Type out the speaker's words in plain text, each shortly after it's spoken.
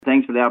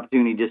for the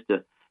opportunity just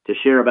to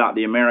share about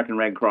the American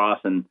Red Cross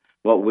and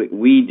what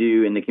we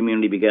do in the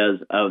community because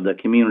of the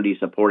community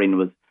supporting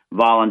with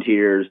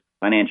volunteers,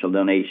 financial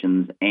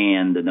donations,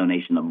 and the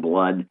donation of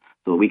blood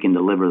so that we can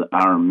deliver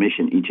our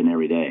mission each and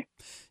every day.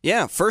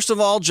 Yeah, first of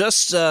all,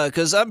 just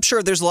because I'm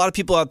sure there's a lot of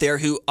people out there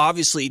who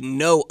obviously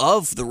know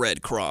of the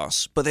Red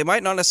Cross, but they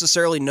might not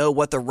necessarily know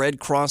what the Red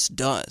Cross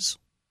does.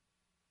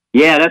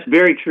 Yeah, that's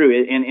very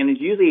true. And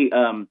it's usually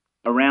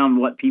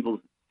around what people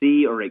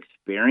see or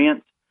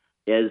experience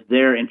as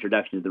their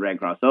introduction to the Red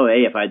Cross. Oh,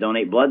 hey, if I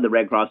donate blood, the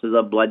Red Cross is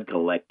a blood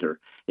collector.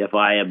 If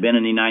I have been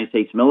in the United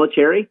States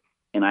military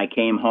and I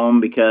came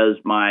home because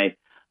my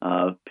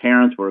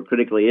parents were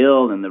critically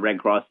ill and the Red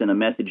Cross sent a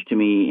message to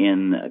me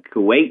in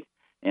Kuwait,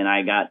 and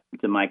I got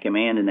to my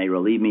command and they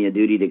relieved me of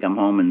duty to come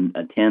home and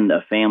attend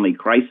a family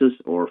crisis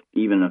or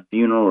even a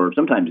funeral or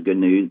sometimes good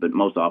news, but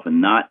most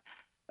often not.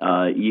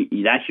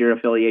 That's your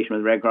affiliation with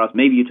the Red Cross.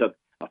 Maybe you took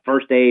a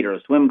first aid or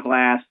a swim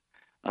class.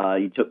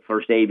 You took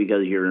first aid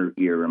because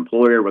your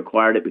employer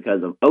required it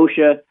because of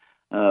OSHA,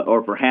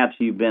 or perhaps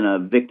you've been a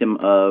victim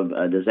of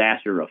a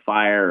disaster, a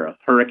fire, a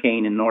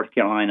hurricane in North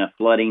Carolina,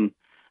 flooding,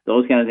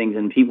 those kind of things,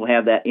 and people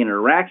have that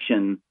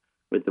interaction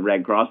with the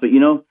Red Cross. But,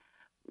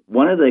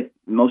 one of the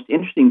most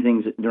interesting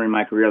things during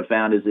my career I've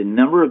found is the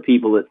number of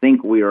people that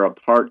think we are a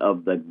part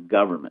of the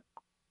government,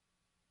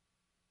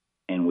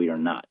 and we are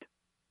not.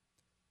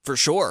 For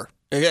sure.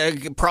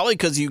 Probably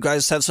because you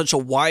guys have such a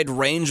wide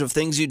range of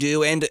things you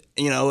do, and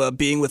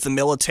being with the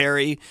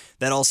military,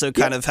 that also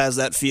kind of has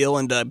that feel,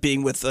 and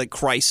being with a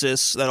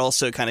crisis, that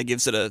also kind of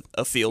gives it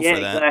a feel for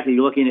that. Yeah, exactly.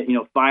 You're looking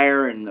at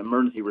fire and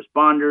emergency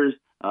responders,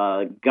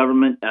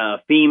 government,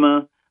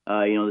 FEMA,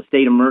 the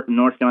state of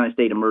North Carolina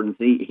State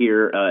Emergency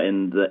here,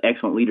 and the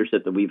excellent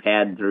leadership that we've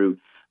had through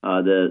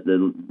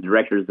the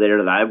directors there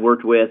that I've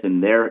worked with,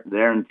 and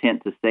their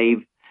intent to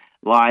save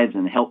lives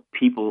and help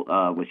people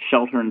with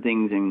shelter and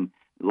things in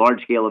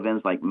large-scale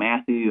events like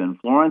Matthew and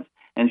Florence.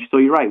 And so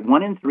you're right,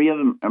 1 in 3 of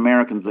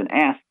Americans, when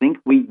asked, think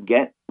we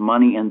get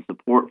money and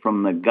support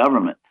from the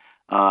government.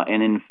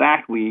 And in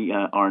fact, we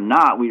are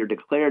not. We are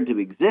declared to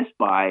exist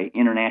by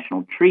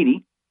international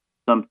treaty.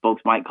 Some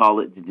folks might call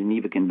it the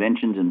Geneva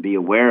Conventions and be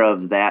aware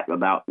of that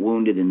about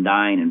wounded and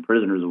dying and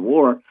prisoners of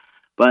war.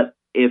 But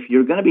if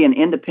you're going to be an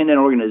independent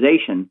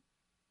organization,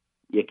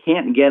 you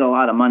can't get a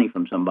lot of money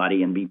from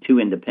somebody and be too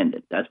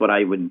independent. That's what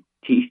I would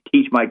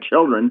teach my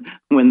children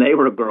when they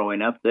were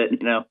growing up, that,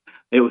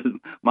 it was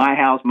my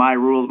house, my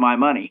rules, my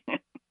money.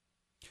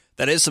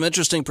 That is some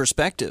interesting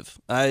perspective.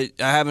 I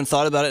haven't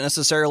thought about it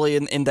necessarily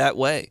in that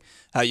way,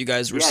 how you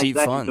guys receive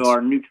funds. So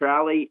our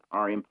neutrality,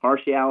 our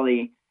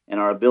impartiality, and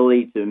our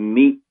ability to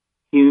meet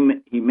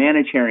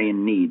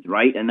humanitarian needs,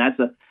 right? And that's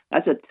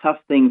a tough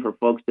thing for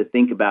folks to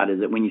think about,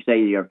 is that when you say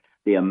you're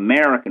the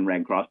American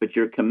Red Cross, but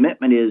your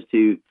commitment is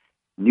to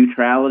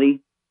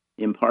neutrality,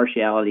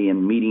 impartiality,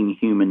 and meeting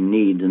human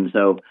needs. And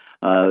so,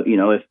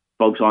 if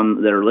folks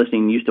that are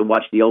listening used to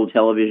watch the old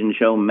television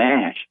show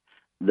MASH,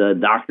 the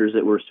doctors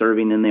that were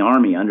serving in the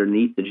Army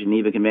underneath the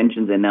Geneva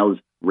Conventions and those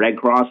Red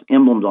Cross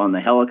emblems on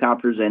the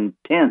helicopters and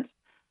tents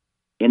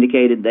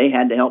indicated they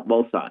had to help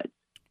both sides.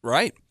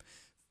 Right.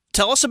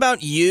 Tell us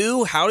about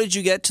you. How did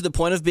you get to the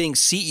point of being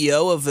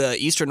CEO of the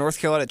Eastern North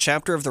Carolina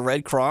chapter of the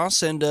Red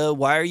Cross, and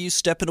why are you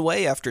stepping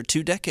away after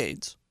 2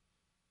 decades?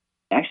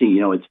 Actually,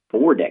 it's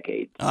 4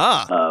 decades.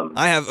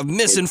 I have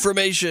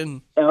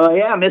misinformation. Oh,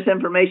 yeah,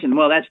 misinformation.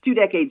 Well, that's 2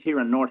 decades here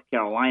in North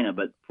Carolina,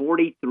 but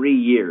 43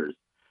 years.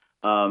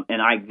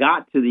 And I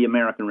got to the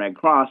American Red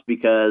Cross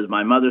because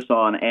my mother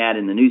saw an ad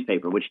in the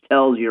newspaper, which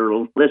tells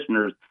your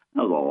listeners,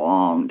 that was a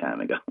long time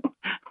ago,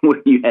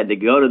 where you had to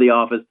go to the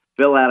office,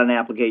 fill out an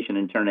application,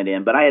 and turn it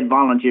in. But I had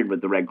volunteered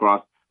with the Red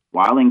Cross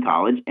while in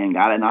college and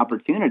got an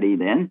opportunity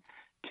then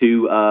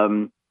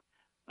to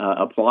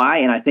apply.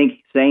 And I think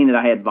saying that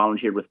I had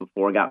volunteered with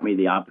before got me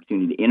the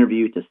opportunity to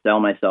interview, to sell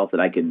myself that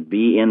I could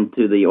be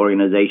into the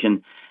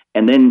organization.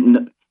 And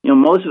then,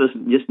 most of us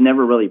just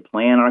never really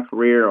plan our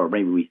career, or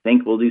maybe we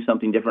think we'll do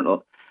something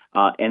different.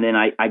 And then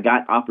I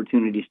got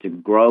opportunities to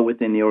grow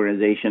within the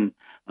organization,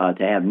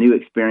 to have new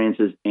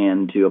experiences,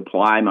 and to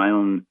apply my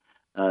own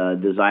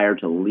desire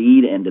to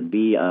lead and to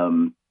be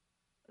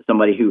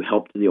somebody who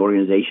helped the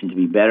organization to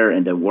be better,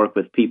 and to work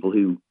with people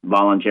who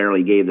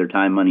voluntarily gave their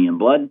time, money, and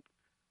blood.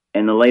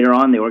 And then later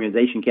on, the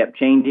organization kept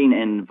changing,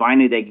 and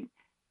finally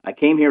I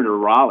came here to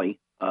Raleigh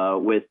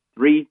with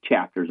 3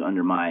 chapters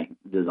under my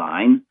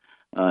design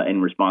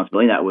and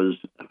responsibility. That was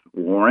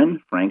Warren,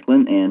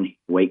 Franklin, and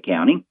Wake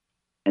County.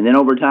 And then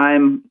over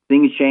time,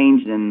 things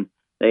changed, and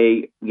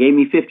they gave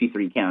me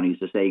 53 counties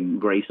to say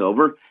grace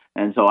over.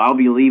 And so I'll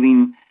be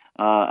leaving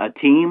a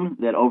team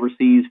that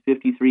oversees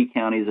 53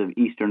 counties of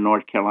Eastern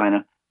North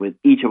Carolina with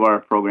each of our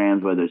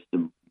programs, whether it's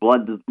the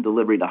blood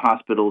delivery to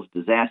hospitals,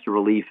 disaster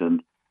relief,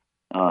 and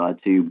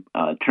to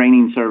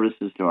training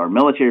services, to our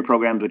military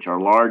programs, which are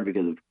large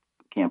because of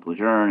Camp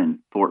Lejeune and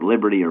Fort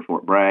Liberty or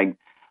Fort Bragg,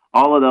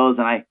 all of those.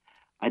 And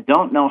I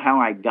don't know how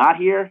I got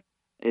here.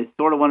 It's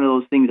sort of one of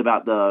those things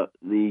about the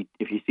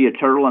if you see a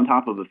turtle on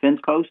top of a fence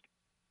post,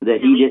 that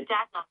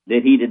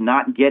he did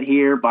not get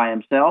here by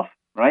himself.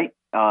 right?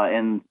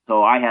 And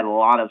so I had a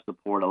lot of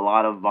support, a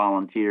lot of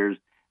volunteers,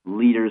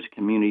 leaders,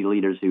 community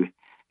leaders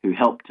who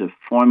helped to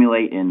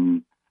formulate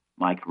in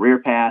my career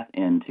path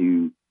and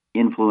to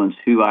influence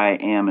who I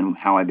am and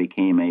how I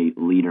became a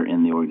leader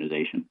in the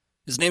organization.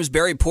 His name's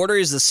Barry Porter.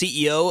 He's the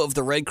CEO of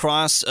the Red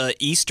Cross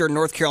Eastern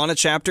North Carolina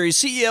chapter. He's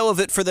CEO of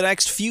it for the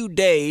next few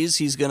days.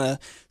 He's going to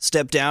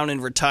step down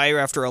and retire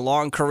after a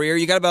long career.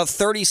 You got about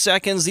 30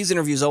 seconds. These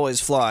interviews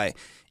always fly.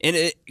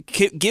 And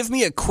give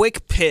me a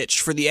quick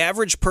pitch for the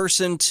average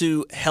person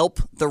to help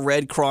the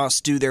Red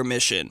Cross do their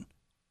mission.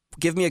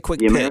 Give me a quick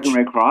pitch. The American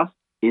Red Cross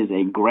is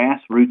a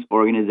grassroots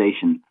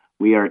organization.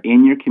 We are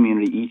in your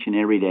community each and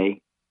every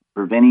day,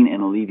 preventing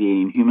and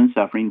alleviating human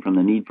suffering from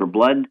the need for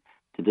blood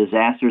to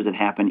disasters that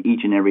happen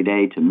each and every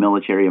day to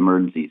military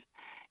emergencies.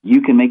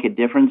 You can make a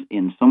difference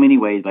in so many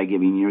ways by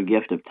giving your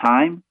gift of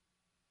time,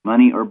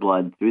 money, or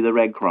blood through the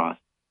Red Cross,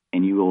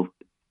 and you will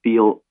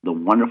feel the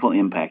wonderful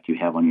impact you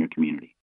have on your community.